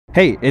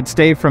Hey, it's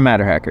Dave from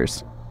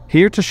MatterHackers,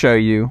 here to show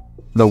you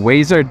the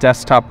WAZER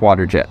desktop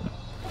Waterjet.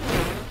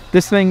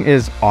 This thing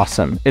is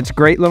awesome. It's a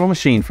great little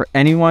machine for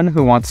anyone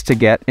who wants to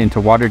get into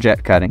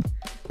waterjet cutting.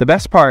 The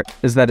best part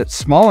is that it's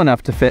small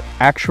enough to fit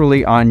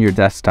actually on your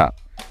desktop,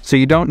 so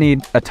you don't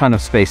need a ton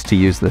of space to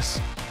use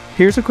this.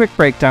 Here's a quick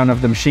breakdown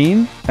of the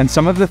machine and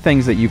some of the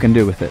things that you can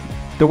do with it.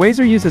 The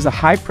WAZER uses a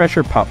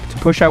high-pressure pump to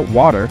push out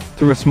water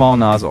through a small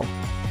nozzle.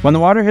 When the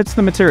water hits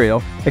the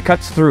material, it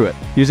cuts through it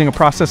using a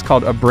process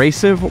called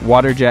abrasive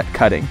waterjet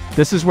cutting.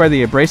 This is where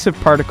the abrasive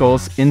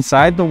particles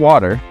inside the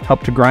water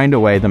help to grind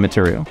away the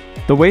material.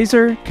 The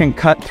WAZER can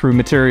cut through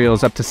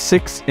materials up to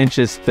 6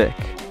 inches thick.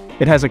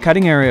 It has a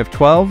cutting area of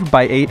 12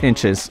 by 8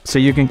 inches, so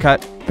you can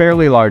cut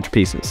fairly large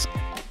pieces.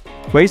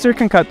 WAZER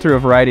can cut through a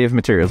variety of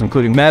materials,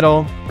 including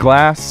metal,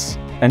 glass,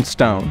 and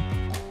stone.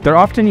 They're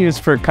often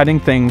used for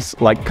cutting things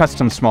like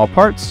custom small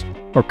parts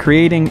or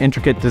creating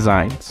intricate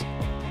designs.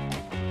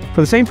 For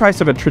the same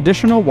price of a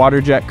traditional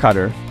waterjet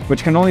cutter,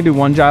 which can only do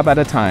one job at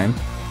a time,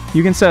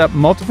 you can set up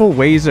multiple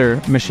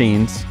WAZER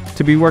machines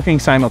to be working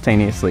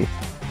simultaneously,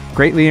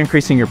 greatly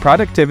increasing your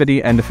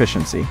productivity and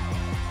efficiency.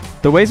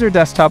 The WAZER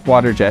desktop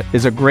waterjet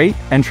is a great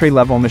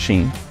entry-level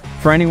machine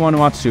for anyone who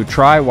wants to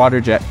try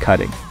waterjet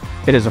cutting.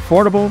 It is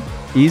affordable,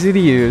 easy to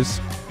use,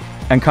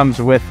 and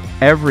comes with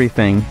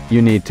everything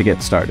you need to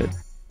get started.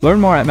 Learn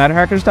more at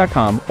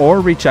MatterHackers.com or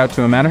reach out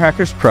to a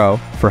MatterHackers Pro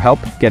for help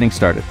getting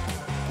started.